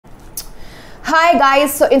Hi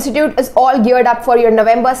guys, so Institute is all geared up for your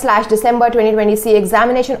November/December 2020 CA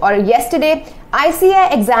examination और yesterday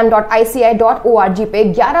ICAI.org पे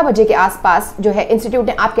 11 बजे के आसपास जो है इंस्टीट्यूट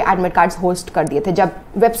ने आपके एडमिट कार्ड्स होस्ट कर दिए थे, जब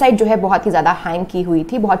वेबसाइट जो है बहुत ही ज़्यादा हैंग की हुई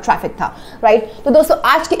थी, बहुत ट्रैफिक था, राइट। तो दोस्तों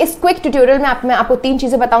आज के इस क्विक ट्यूटोरियल में मैं आपको 3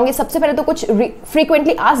 चीज़ें बताऊंगी। सबसे पहले तो कुछ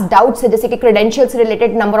फ्रीक्वेंटली आस्क्ड डाउट्स है, जैसे कि credentials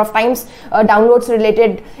related, number of times downloads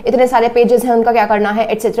related, इतने सारे पेजेस हैं उनका क्या करना है,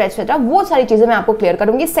 एटसेट्रा एटसेट्रा, वो सारी चीज़ें मैं आपको क्लियर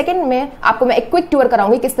करूंगी। सेकंड में आपको मैं एक क्विक टूर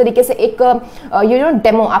कराऊंगी किस तरीके से एक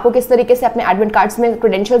डेमो, आपको किस तरीके से अपने एडमिट कार्ड्स में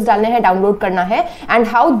क्रेडेंशियल्स डालने हैं, डाउनलोड करना है, and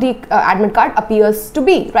how the admit card appears to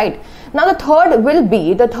be, right? Now the third will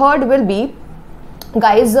be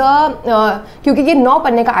guys क्योंकि ये 9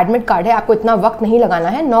 पन्ने का एडमिट कार्ड है, आपको इतना वक्त नहीं लगाना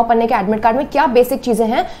है। 9 पन्ने के एडमिट कार्ड में क्या बेसिक चीजें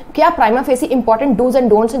हैं, क्या prima facie important dos and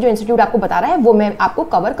don'ts हैं जो इंस्टीट्यूट आपको बता रहा है, वो मैं आपको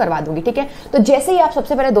कवर करवा दूंगी, ठीक है। तो जैसे ही आप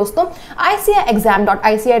सबसे पहले दोस्तों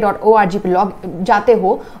ICAI.org पे लॉग जाते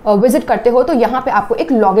हो, विजिट करते हो, तो यहाँ पे आपको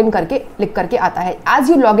एक लॉग इन करके लिख करके आता है, as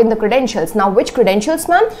you log in the credentials. Now which credentials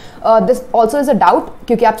ma'am, this also is a doubt,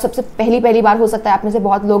 क्योंकि आप सबसे पहली बार हो सकता है आप में से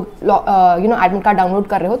बहुत लोग एडमिट कार्ड डाउनलोड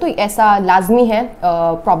कर रहे हो, तो ऐसा लाजमी है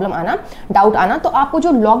प्रॉब्लम आना, डाउट आना। तो आपको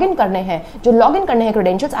जो लॉगिन करने हैं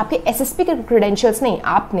क्रेडेंशियल्स, आपके एसएसपी के क्रेडेंशियल्स नहीं,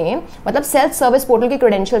 आपने मतलब सेल्फ सर्विस पोर्टल के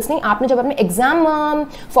क्रेडेंशियल्स नहीं, आपने जब अपने एग्जाम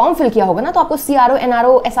फॉर्म फिल किया होगा ना, तो आपको CRO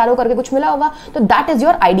NRO SRO करके कुछ मिला होगा, तो that is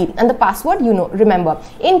your ID and the password remember.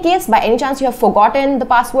 In case by any chance you have forgotten the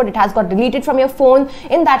password, it has got deleted from your phone,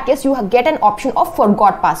 in that case you get an option of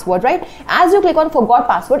forgot password, right. As you click on forgot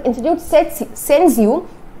password, institute sends you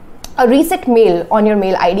a reset mail on your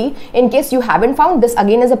mail ID in case you haven't found this.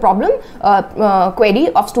 Again is a problem query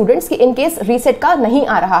of students कि in case reset का नहीं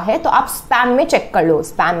आ रहा है, तो आप spam में check कर लो,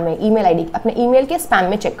 spam में ईमेल आईडी अपने ईमेल के स्पैम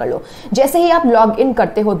में चेक कर लो। जैसे ही आप लॉग इन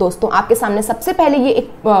करते हो दोस्तों, आपके सामने सबसे पहले ये एक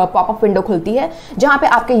पॉपअप विंडो खुलती है, जहाँ पे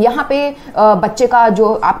आपके यहाँ पे बच्चे का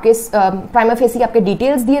जो आपके प्राइमा फेसी आपके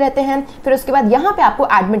डिटेल्स दिए रहते हैं। फिर उसके बाद यहाँ पे आपको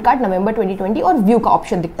एडमिट कार्ड नवंबर 2020 और व्यू का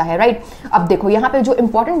ऑप्शन दिखता है, राइट। अब देखो यहाँ पे जो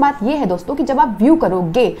इंपॉर्टेंट बात ये है दोस्तों कि जब आप व्यू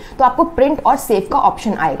करोगे तो आपको प्रिंट और सेव का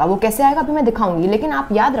ऑप्शन आएगा। वो कैसे आएगा अभी मैं दिखाऊंगी, लेकिन आप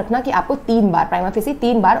याद रखना कि आपको 3 बार प्राइमा फेसी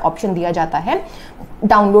 3 बार ऑप्शन दिया जाता है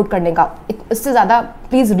डाउनलोड करने का। इससे ज्यादा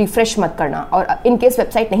प्लीज रिफ्रेश मत करना, और इन केस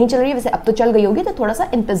वेबसाइट नहीं चल रही है, वैसे अब तो चल गई होगी, तो थोड़ा सा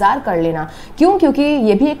इंतजार कर लेना। क्यों? क्योंकि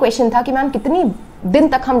ये भी एक क्वेश्चन था कि मैम कितनी दिन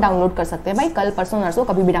तक हम डाउनलोड कर सकते हैं। भाई कल परसों नरसों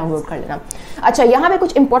कभी भी डाउनलोड कर लेना। अच्छा, यहाँ पे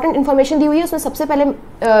कुछ इंपॉर्टेंट इन्फॉर्मेशन दी हुई है, उसमें सबसे पहले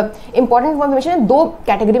इंपॉर्टेंट इन्फॉर्मेशन 2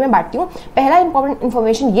 कैटेगरी में बांटती हूँ। पहला इंपॉर्टेंट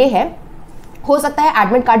इन्फॉर्मेशन ये है, हो सकता है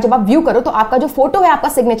एडमिट कार्ड जब आप व्यू करो तो आपका जो फोटो है, आपका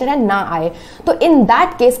सिग्नेचर है, ना आए, तो इन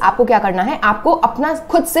दैट केस आपको क्या करना है, आपको अपना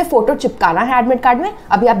खुद से फोटो चिपकाना है एडमिट कार्ड में।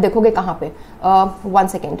 अभी आप देखोगे कहाँ पे, 1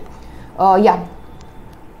 सेकेंड, या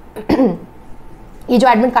ये जो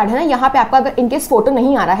एडमिट कार्ड है ना, यहाँ पे आपका अगर इनकेस फोटो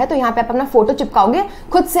नहीं आ रहा है, तो यहाँ पे आप अपना फोटो चिपकाओगे,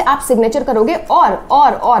 खुद से आप सिग्नेचर करोगे,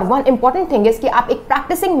 और वन इंपॉर्टेंट थिंग इज कि आप एक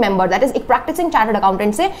प्रैक्टिसिंग मेंबर, दैट इज एक प्रैक्टिसिंग चार्टर्ड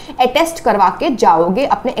अकाउंटेंट से अटेस्ट करवा के जाओगे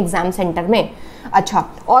अपने एग्जाम सेंटर में। अच्छा,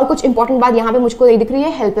 और कुछ इंपॉर्टेंट बात यहाँ पे मुझको ये दिख रही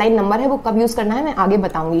है, हेल्पलाइन नंबर है, वो कब यूज करना है मैं आगे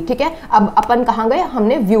बताऊंगी, ठीक है। अब अपन कहाँ गए,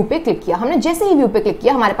 हमने व्यू पे क्लिक किया। हमने जैसे ही व्यू पे क्लिक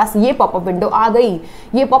किया, हमारे पास ये पॉपअप विंडो आ गई।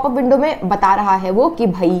 ये पॉपअप विंडो में बता रहा है वो कि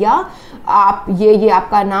भैया आप ये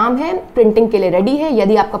आपका नाम है, प्रिंटिंग के लिए रेडी है,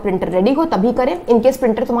 यदि आपका प्रिंटर रेडी हो तभी करें। इनकेस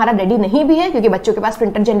प्रिंटर तुम्हारा रेडी नहीं भी है, क्योंकि बच्चों के पास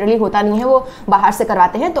प्रिंटर जनरली होता नहीं है, वो बाहर से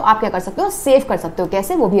करवाते हैं, तो आप क्या कर सकते हो, सेव कर सकते हो।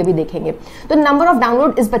 कैसे, वो भी अभी देखेंगे। तो नंबर ऑफ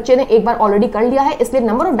डाउनलोड इस बच्चे ने एक बार ऑलरेडी कर लिया है, इसलिए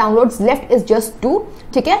number of downloads left is just 2,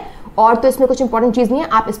 ठीक है। और तो इसमें कुछ इंपॉर्टेंट चीज नहीं है,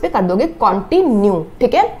 आप इस पे कर दोगे कंटिन्यू,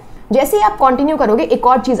 ठीक है। जैसे ही आप कंटिन्यू करोगे, एक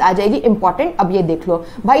और चीज आ जाएगी इंपॉर्टेंट। अब ये देख लो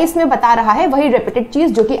भाई, इसमें बता रहा है वही रिपीटेड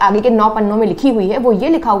चीज जो कि आगे के 9 पन्नों में लिखी हुई है। वो ये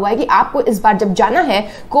लिखा हुआ है कि आपको इस बार जब जाना है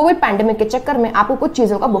कोविड पैंडेमिक के चक्कर में, आपको कुछ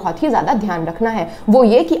चीजों का बहुत ही ज्यादा ध्यान रखना है। वो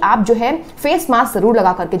ये कि आप जो है फेस मास्क जरूर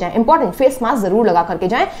लगा करके जाएं, इंपॉर्टेंट, फेस मास्क जरूर लगा करके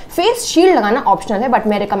जाएं। फेस शील्ड लगाना ऑप्शनल है, बट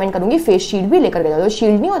मैं रिकमेंड करूंगी फेस शील्ड भी लेकर के जाओ।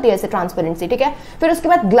 शील्ड नहीं होती ऐसे ट्रांसपेरेंसी, ठीक है। फिर उसके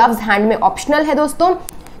बाद ग्लव्स हैंड में ऑप्शनल है दोस्तों।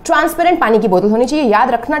 ट्रांसपेरेंट पानी की बोतल होनी चाहिए,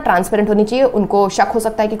 याद रखना ट्रांसपेरेंट होनी चाहिए, उनको शक हो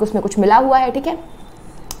सकता है कि उसमें कुछ मिला हुआ है, ठीक है।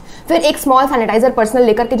 फिर एक स्मॉल सैनिटाइजर पर्सनल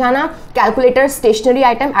लेकर के जाना, calculator, stationery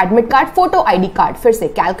item, admit card, photo, ID card. फिर से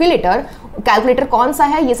कैलकुलेटर कौन सा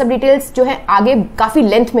है, ये सब डिटेल्स जो है आगे काफी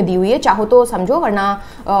लेंथ में दी हुई है, चाहो तो समझो, वरना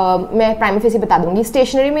मैं प्राइमा फेसी बता दूंगी।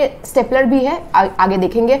 स्टेशनरी में स्टेपलर भी है, आगे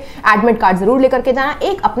देखेंगे। एडमिट कार्ड जरूर लेकर के जाना,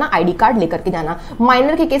 एक अपना ID कार्ड लेकर के जाना।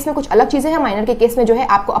 माइनर के केस में कुछ अलग चीजें हैं। माइनर के केस में जो है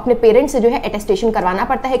आपको अपने पेरेंट्स से जो है अटेस्टेशन करवाना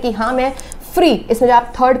पड़ता है कि हाँ मैं फ्री, इसमें जो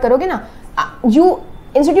आप 3rd करोगे ना,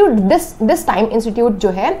 इंस्टीट्यूट दिस टाइम इंस्टीट्यूट जो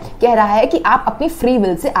है कह रहा है कि आप अपनी फ्री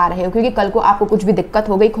विल से आ रहे हो, क्योंकि कल को आपको कुछ भी दिक्कत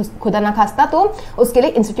हो गई खुदा ना खास्ता तो उसके लिए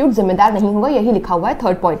इंस्टीट्यूट जिम्मेदार नहीं होगा। यही लिखा हुआ है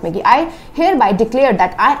थर्ड पॉइंट में कि I hear bye declare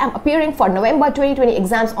that I am appearing for November 2020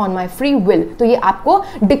 exams on my free will. तो ये आपको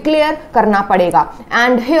डिक्लेयर करना पड़ेगा।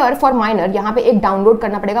 एंड हियर फॉर माइनर, यहाँ पे एक डाउनलोड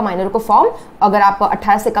करना पड़ेगा माइनर को फॉर्म, अगर आप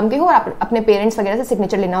 18 से कम के हो और आप अपने पेरेंट्स वगैरह से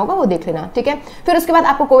सिग्नेचर लेना होगा वो देख लेना, ठीक है। फिर उसके बाद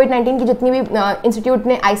आपको कोविड-19 की जितनी भी इंस्टीट्यूट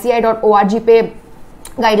ने ICAI.org पे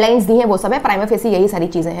गाइडलाइंस दी हैं वो सब है, प्राइमा फेसी यही सारी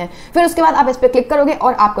चीजें हैं। फिर उसके बाद आप इस पे क्लिक करोगे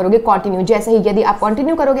और आप करोगे कंटिन्यू। जैसे ही यदि आप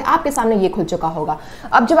कंटिन्यू करोगे आपके सामने ये खुल चुका होगा।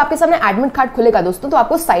 अब जब आपके सामने एडमिट कार्ड खुलेगा दोस्तों तो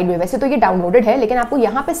आपको साइड में, वैसे तो ये डाउनलोडेड है लेकिन आपको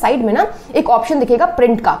यहाँ पे साइड में ना एक ऑप्शन दिखेगा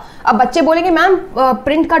प्रिंट का। अब बच्चे बोलेंगे मैम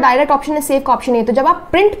प्रिंट का डायरेक्ट ऑप्शन है, सेव का ऑप्शन है। तो जब आप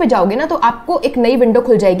प्रिंट पे जाओगे ना तो आपको एक नई विंडो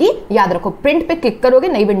खुल जाएगी। याद रखो, प्रिंट पे क्लिक करोगे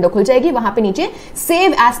नई विंडो खुल जाएगी, वहां पे नीचे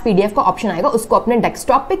सेव एज PDF का ऑप्शन आएगा, उसको अपने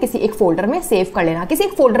डेस्कटॉप पे किसी एक फोल्डर में सेव कर लेना। किसी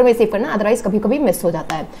एक फोल्डर में सेव करना, अदरवाइज कभी कभी मिस हो जाता है।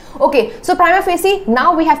 Okay, so prima facie, now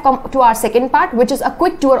we have come to our second part, which is a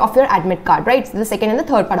quick tour of your admit card, right? So the second and the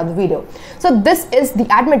third part of the video. So this is the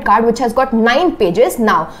admit card, which has got 9 pages.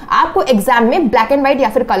 Now, आपको exam में black and white या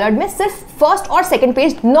फिर coloured में सिर्फ first और second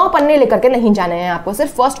page 9 पन्ने लेकर के नहीं जाने हैं, आपको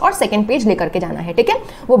सिर्फ फर्स्ट और सेकंड पेज लेकर के जाना है, ठीक है।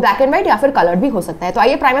 वो ब्लैक एंड व्हाइट या फिर कलर्ड भी हो सकता है। तो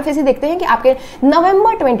आइए प्राइमा फेसी देखते हैं कि आपके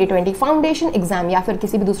नवंबर 2020 फाउंडेशन एग्जाम या फिर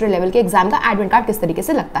किसी भी दूसरे लेवल के एग्जाम का एडमिट कार्ड किस तरीके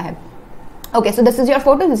से लगता है। Okay, so this is your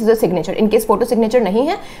photo, this is your signature. In case photo signature नहीं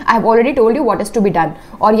है, I have already told you what is to be done.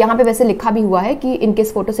 और यहाँ पे वैसे लिखा भी हुआ है कि इन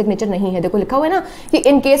केस फोटो सिग्नेचर नहीं है, देखो लिखा हुआ है ना कि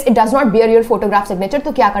in case it does not bear your photograph signature.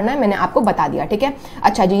 तो क्या करना है मैंने आपको बता दिया, ठीक है।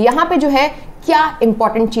 अच्छा जी, यहाँ पे जो है क्या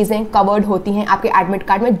इंपॉर्टेंट चीजें कवर्ड होती हैं आपके एडमिट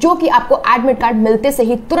कार्ड में, जो कि आपको एडमिट कार्ड मिलते से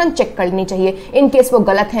ही तुरंत चेक कर लेनी चाहिए। इन केस वो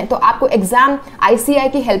गलत है तो आपको एग्जाम ICAI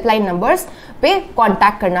की हेल्पलाइन नंबर्स पे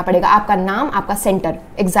कांटेक्ट करना पड़ेगा। आपका नाम, आपका सेंटर,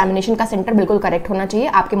 एग्जामिनेशन का सेंटर बिल्कुल करेक्ट होना चाहिए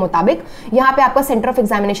आपके मुताबिक। यहाँ पे आपका सेंटर ऑफ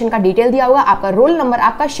एग्जामिनेशन का डिटेल दिया होगा, आपका रोल नंबर,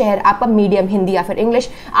 आपका शहर, आपका मीडियम हिंदी या फिर इंग्लिश,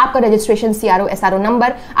 आपका रजिस्ट्रेशन CRO SRO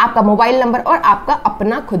नंबर, आपका मोबाइल नंबर और आपका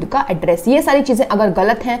अपना खुद का एड्रेस। ये सारी चीजें अगर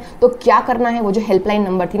गलत हैं तो क्या करना है, वो जो हेल्पलाइन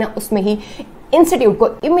नंबर थी ना उसमें ही इंस्टीट्यूट को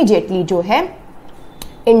इमीडिएटली जो है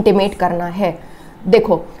इंटीमेट करना है।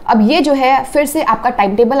 देखो अब ये जो है फिर से आपका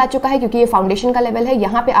टाइम टेबल आ चुका है क्योंकि ये फाउंडेशन का लेवल है।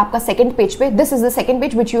 यहाँ पे आपका सेकंड पेज पे, this is the second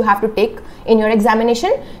page which you have to take in your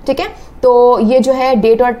examination, ठीक है। तो ये जो है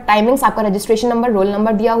डेट और टाइमिंग्स, आपका रजिस्ट्रेशन नंबर, रोल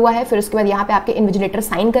नंबर दिया हुआ है। फिर उसके बाद यहाँ पे आपके इन्विजिलेटर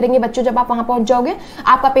साइन करेंगे बच्चों जब आप वहां पहुंच जाओगे।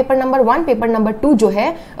 आपका पेपर नंबर 1, पेपर नंबर 2 जो है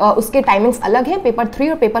उसके टाइमिंग्स अलग है। पेपर 3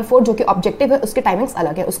 और पेपर 4 जो कि ऑब्जेक्टिव है उसके टाइमिंग्स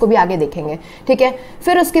अलग है, उसको भी आगे देखेंगे, ठीक है।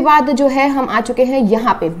 फिर उसके बाद जो है हम आ चुके हैं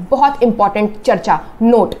यहाँ पे बहुत इंपॉर्टेंट चर्चा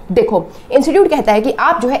नोट। देखो इंस्टीट्यूट कहता है कि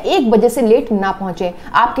आप जो है 1 बजे से लेट ना पहुंचे।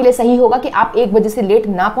 आपके लिए सही होगा कि आप 1 बजे से लेट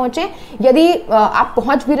ना पहुंचे। यदि आप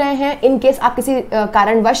पहुंच भी रहे हैं, इन केस आप किसी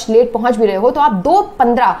कारणवश लेट पहुंच भी रहे हो तो आप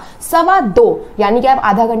 2:15 सवा 2 यानी कि आप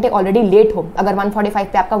आधा घंटे ऑलरेडी लेट हो। अगर 1:45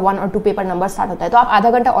 पे आपका 1 और 2 पेपर नंबर स्टार्ट होता है तो आप आधा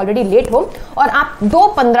घंटा ऑलरेडी लेट हो और आप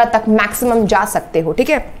 2:15 तक मैक्सिमम जा सकते हो, ठीक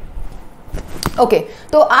है। ओके,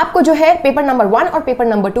 तो आपको जो है पेपर नंबर 1 और पेपर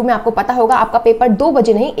नंबर 2 में आपको पता होगा आपका पेपर 2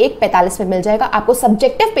 बजे नहीं 1:45 में मिल जाएगा। आपको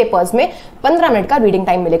सब्जेक्टिव पेपर्स में 15 मिनट का रीडिंग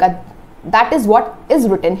टाइम मिलेगा। That is what is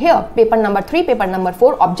written here. Paper number 3, paper number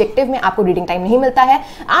 4 objective में आपको रीडिंग टाइम नहीं मिलता है।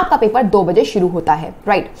 आपका पेपर 2 बजे शुरू होता है,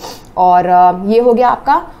 राइट। और ये हो गया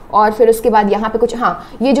आपका। और फिर उसके बाद यहाँ पे कुछ,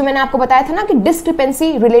 हाँ, ये जो मैंने आपको बताया था ना कि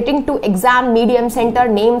discrepancy relating to exam medium centre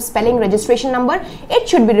name spelling registration number, it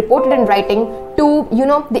should be reported in writing to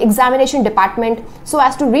the examination department so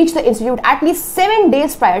as to reach the institute at least 7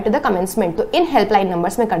 days prior to the commencement. तो इन helpline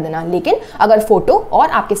numbers में कर देना। लेकिन अगर photo और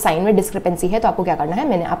आपके sign में discrepancy है तो आपको क्या करना है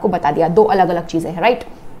मैंने आपको बता दिया, 2 अलग अलग चीजें हैं, राइट।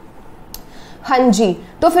 हाँ जी,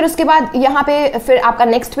 तो फिर उसके बाद यहाँ पे फिर आपका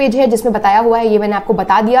नेक्स्ट पेज है जिसमें बताया हुआ है, ये मैंने आपको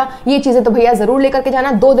बता दिया। ये चीजें तो भैया जरूर लेकर के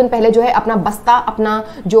जाना। 2 दिन पहले जो है अपना बस्ता, अपना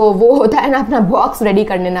जो वो होता है ना, अपना बॉक्स रेडी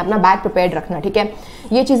कर लेना, अपना बैग प्रिपेयर्ड रखना, ठीक है।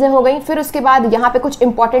 ये चीजें हो गई। फिर उसके बाद यहाँ पे कुछ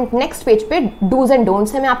इंपॉर्टेंट नेक्स्ट पेज पे डूज एंड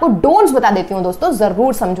डोंट्स है। मैं आपको डोंट्स बता देती हूँ दोस्तों,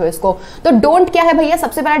 जरूर समझो इसको। तो डोंट क्या है भैया,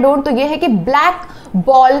 सबसे पहला डोंट तो ये है कि ब्लैक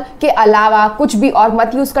बॉल के अलावा कुछ भी और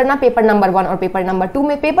मत यूज करना पेपर नंबर 1 और पेपर नंबर 2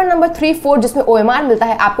 में। पेपर नंबर 3, 4 जिसमें OMR मिलता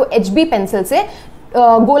है, आपको HB पेंसिल से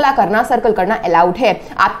गोला करना, सर्कल करना अलाउड है।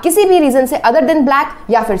 आप किसी भी रीजन से अदर देन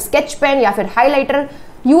ब्लैक या फिर स्केच पेन या फिर हाइलाइटर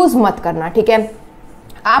यूज मत करना, ठीक है।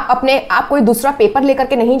 आप कोई दूसरा पेपर लेकर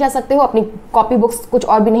के नहीं जा सकते हो, अपनी कॉपी बुक्स कुछ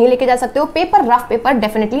और भी नहीं लेके जा सकते हो। पेपर, रफ पेपर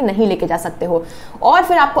डेफिनेटली नहीं लेके जा सकते हो। और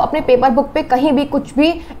फिर आपको अपने पेपर बुक पे कहीं भी कुछ भी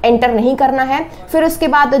एंटर नहीं करना है। फिर उसके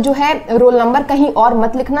बाद जो है रोल नंबर कहीं और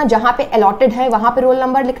मत लिखना, जहां पे अलॉटेड है वहां पे रोल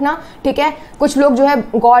नंबर लिखना, ठीक है। कुछ लोग जो है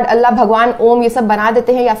गॉड, अल्लाह, भगवान, ओम ये सब बना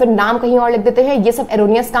देते हैं या फिर नाम कहीं और लिख देते हैं। ये सब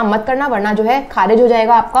एरोनियस काम मत करना, वरना जो है खारिज हो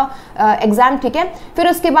जाएगा आपका एग्जाम, ठीक है। फिर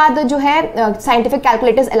उसके बाद जो है साइंटिफिक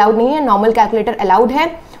कैलकुलेटर्स अलाउड नहीं है, नॉर्मल कैलकुलेटर अलाउड है।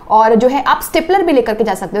 और जो है आप स्टेपलर भी लेकर के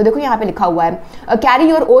जा सकते हो, देखो यहाँ पे लिखा हुआ है carry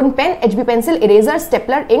your own pen, HB pencil, eraser,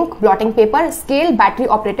 stapler, ink, blotting paper, scale, battery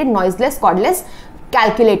operated, noiseless, cordless,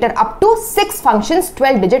 calculator, up to 6 functions,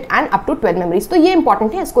 12 digit and up to 12 memories. तो ये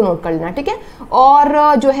इंपॉर्टेंट है, इसको नोट कर लेना, ठीक है।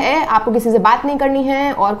 और जो है आपको किसी से बात नहीं करनी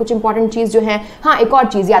है, और कुछ इंपॉर्टेंट चीज जो है, हाँ एक और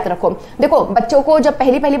चीज याद रखो, देखो बच्चों को जब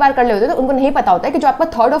पहली बार कर ले होते हैं तो उनको नहीं पता होता है कि जो आपका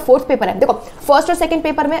थर्ड और फोर्थ पेपर है, देखो फर्स्ट और सेकंड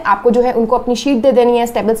पेपर में आपको जो है उनको अपनी शीट दे देनी है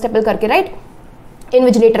स्टेपल करके, राइट।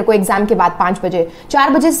 इन्विजिलेटर को एग्जाम के बाद 5 बजे, 4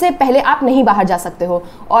 बजे से पहले आप नहीं बाहर जा सकते हो,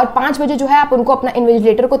 और 5 बजे जो है आप उनको अपना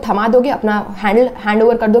इन्विजिलेटर को थमा दोगे, अपना हैंड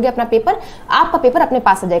ओवर कर दोगे अपना पेपर, आपका पेपर अपने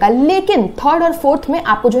पास आ जाएगा। लेकिन थर्ड और फोर्थ में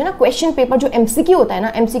आपको जो है ना क्वेश्चन पेपर, जो MCQ होता है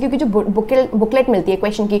ना, MCQ की जो बुकलेट मिलती है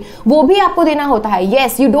क्वेश्चन की, वो भी आपको देना होता है।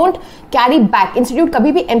 Yes, you don't carry back, institute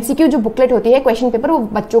कभी भी MCQ जो बुकलेट होती है क्वेश्चन पेपर, वो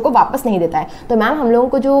बच्चों को वापस नहीं देता है। तो मैम हम लोगों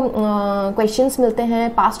को जो क्वेश्चंस मिलते हैं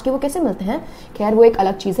पास्ट के, वो कैसे मिलते हैं, खैर वो एक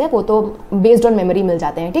अलग चीज है, वो तो बेस्ड ऑन मेमोरी मिल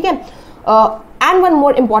जाते हैं, ठीक है। And one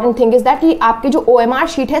more important thing is that कि आपके जो OMR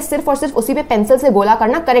शीट है सिर्फ और सिर्फ उसी पे पेंसिल से गोला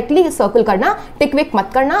करना, करेक्टली सर्कल करना, टिक विक मत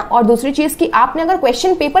करना। और दूसरी चीज कि आपने अगर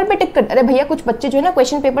क्वेश्चन पेपर पे टिक कर, अरे भैया कुछ बच्चे जो है ना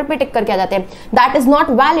क्वेश्चन पेपर पे टिक करके आ जाते हैं, that is not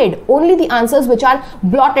valid. Only the answers which are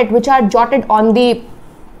blotted, which are jotted on the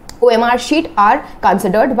OMR sheet are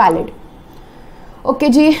considered valid. Okay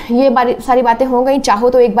जी, ये सारी बातें हो गई। चाहो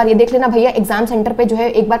तो एक बार ये देख लेना भैया एग्जाम सेंटर पे जो है,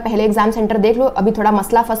 एक बार पहले एग्जाम सेंटर देख लो, अभी थोड़ा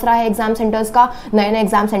मसला फंस रहा है एग्जाम सेंटर्स का, नए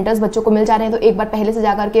एग्जाम सेंटर्स बच्चों को मिल जा रहे हैं, तो एक बार पहले से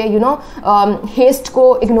जाकर के हेस्ट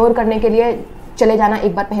को इग्नोर करने के लिए चले जाना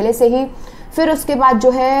एक बार पहले से ही। फिर उसके बाद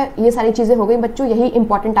जो है ये सारी चीजें हो गई बच्चों, यही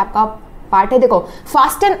इंपॉर्टेंट आपका पार्ट है। देखो,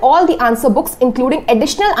 fasten all the answer books including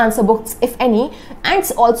additional answer books if any and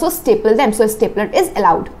also staple them, so stapler is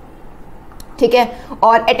allowed, ठीक है।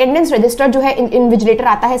 और अटेंडेंस रजिस्टर जो है इन्विजिलेटर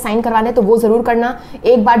आता है साइन करवाने, तो वो जरूर करना।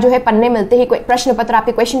 एक बार जो है पन्ने मिलते ही, प्रश्न पत्र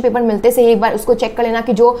आपके क्वेश्चन पेपर मिलते से एक बार उसको चेक कर लेना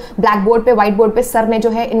कि जो ब्लैक बोर्ड पे, व्हाइट बोर्ड पे सर ने जो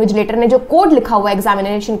है इन्विजिलेटर ने जो कोड लिखा हुआ है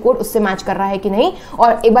एग्जामिनेशन कोड, उससे मैच कर रहा है कि नहीं।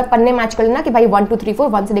 और एक बार पन्ने मैच कर लेना कि भाई 1 2 3 4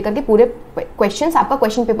 1 से लेकर के पूरे क्वेश्चन, आपका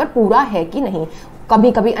क्वेश्चन पेपर पूरा है कि नहीं।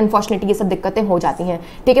 कभी कभी अनफॉर्चुनेटली ये सब दिक्कतें हो जाती हैं,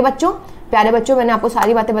 ठीक है बच्चों, प्यारे बच्चों, मैंने आपको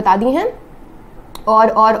सारी बातें बता दी हैं।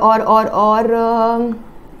 और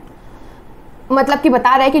मतलब कि बता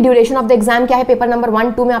रहा है कि ड्यूरेशन ऑफ द एग्जाम क्या है। पेपर नंबर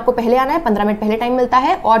 1 2 में आपको पहले आना है, 15 मिनट पहले टाइम मिलता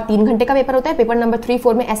है, और 3 घंटे का पेपर होता है। पेपर नंबर 3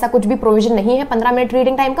 4 में ऐसा कुछ भी प्रोविजन नहीं है 15 मिनट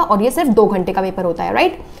रीडिंग टाइम का, और ये सिर्फ 2 घंटे का पेपर होता है,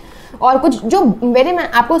 राइट। और कुछ जो मैं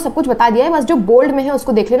आपको सब कुछ बता दिया है, बस जो बोल्ड में है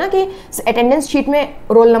उसको देख लेना कि अटेंडेंस शीट में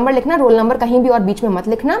रोल नंबर लिखना, रोल नंबर कहीं भी और बीच में मत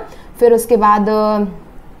लिखना। फिर उसके बाद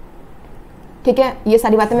ठीक है, ये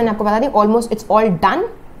सारी बातें मैंने आपको बता दी, ऑलमोस्ट इट्स ऑल डन।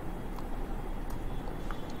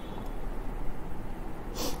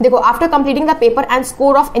 देखो, after completing the paper and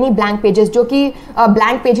score of any blank pages, जो कि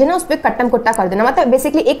ब्लैंक पेज है ना, उस पर कट्टम कुट्टा कर देना, मतलब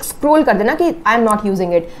बेसिकली एक स्क्रोल कर देना कि I am not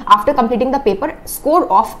using it. After completing the paper, score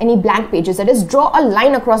of any blank pages, that is draw a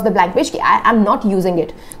line across the blank page कि I am not using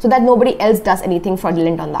it, so that nobody else does anything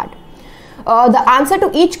fraudulent on that. The answer to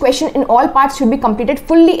each question in all parts should be completed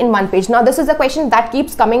fully in one page. Now this is a question that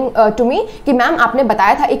keeps coming to me कि ma'am आपने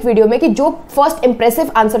बताया था एक video में कि जो first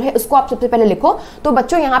impressive answer है उसको आप सबसे पहले लिखो। तो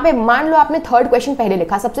बच्चों यहाँ पे मान लो आपने थर्ड क्वेश्चन पहले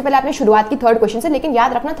लिखा, सबसे पहले आपने शुरुआत की थर्ड क्वेश्चन से, लेकिन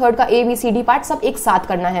याद रखना थर्ड का A B C D part सब एक साथ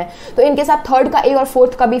करना है। तो इनके साथ थर्ड का A और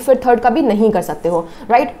फोर्थ का B फिर थर्ड का B नहीं कर सकते हो,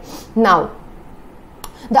 right. Now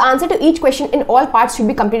the answer to each question in all parts should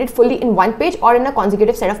be completed fully in one page or in a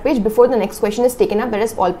consecutive set of page before the next question is taken up, that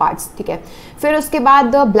is all parts, ठीक है। फिर उसके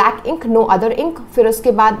बाद black ink, no other ink। फिर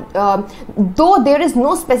उसके बाद though there is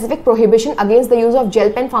no specific prohibition against the use of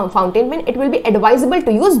gel pen, fountain pen, it will be advisable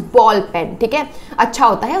to use ball pen, ठीक है। अच्छा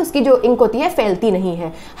होता है, उसकी जो इंक होती है फैलती नहीं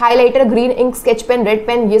है। Highlighter, green ink, sketch pen, red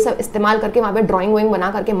pen, ये सब इस्तेमाल करके वहां पे ड्राइंग वाइंग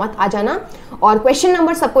बना करके मत आ जाना। और क्वेश्चन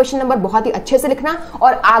नंबर, सब क्वेश्चन नंबर बहुत ही अच्छे से लिखना।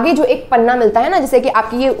 और आगे जो एक पन्ना मिलता है ना, जैसे कि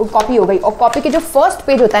आपकी ये कॉपी हो गई, और कॉपी के जो फर्स्ट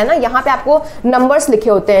पेज होता है ना, यहाँ पे आपको नंबर्स लिखे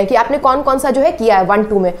होते हैं कि आपने कौन कौन सा जो है किया है 1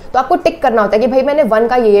 2 में, तो आपको टिक करना होता है कि भाई मैंने 1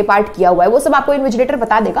 का ये पार्ट किया हुआ है। वो सब आपको इन्विजिलेटर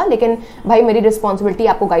बता देगा, लेकिन भाई मेरी रिस्पॉन्सिबिलिटी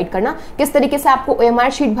आपको गाइड करना किस तरीके से आपको OMR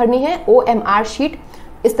शीट भरनी है। OMR शीट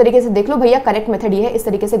इस तरीके से देख लो भैया, करेक्ट मेथड ये है, इस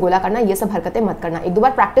तरीके से गोला करना, ये सब हरकतें मत करना। 1 2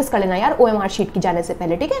 बार प्रैक्टिस कर लेना यार OMR शीट की जाने से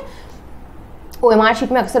पहले, ठीक है। OMR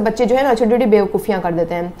शीट में अक्सर बच्चे जो है ना छोटी छोटी बेवकूफियां कर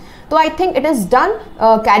देते हैं। तो I think it is done.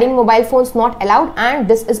 Carrying mobile phones not allowed and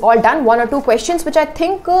this is all done. 1 or 2 questions which I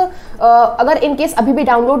think अगर इन केस अभी भी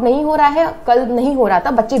डाउनलोड नहीं हो रहा है, कल नहीं हो रहा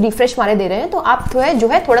था, बच्चे रिफ्रेश मारे दे रहे हैं, तो आप जो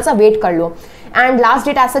है थोड़ा सा वेट कर लो। And last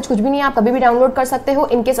date as such कुछ भी नहीं है, आप कभी भी डाउनलोड कर सकते हो।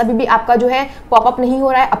 इनकेस अभी भी आपका जो है पॉपअप नहीं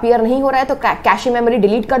हो रहा है, अपीयर नहीं हो रहा है, तो कैशे मेमोरी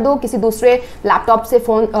डिलीट कर दो, किसी दूसरे लैपटॉप से,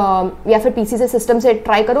 फोन या फिर PC से, सिस्टम से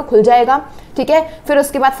ट्राई करो, खुल जाएगा, ठीक है। फिर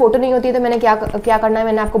उसके बाद फोटो नहीं होती है तो मैंने क्या क्या करना है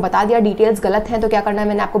मैंने आपको बता दिया, डिटेल्स गलत हैं तो क्या करना है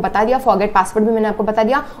मैंने आपको बता दिया, फॉरगेट पासवर्ड भी मैंने आपको बता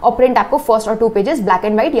दिया, और प्रिंट आपको फर्स्ट और 2 पेजेस ब्लैक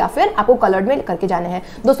एंड व्हाइट या फिर आपको कलर्ड में करके जाने हैं।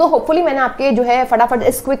 दोस्तों होपफुली मैंने आपके जो है फटाफट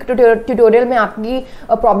इस क्विक ट्यूटोरियल में आपकी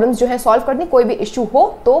प्रॉब्लम्स जो है सॉल्व कर दी। कोई भी इशू हो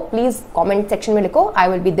तो प्लीज कमेंट सेक्शन में लिखो, I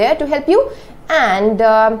will be there to help you, and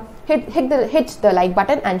hit the like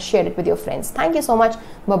button and share it with your friends. Thank you so much.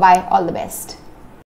 Bye bye. All the best.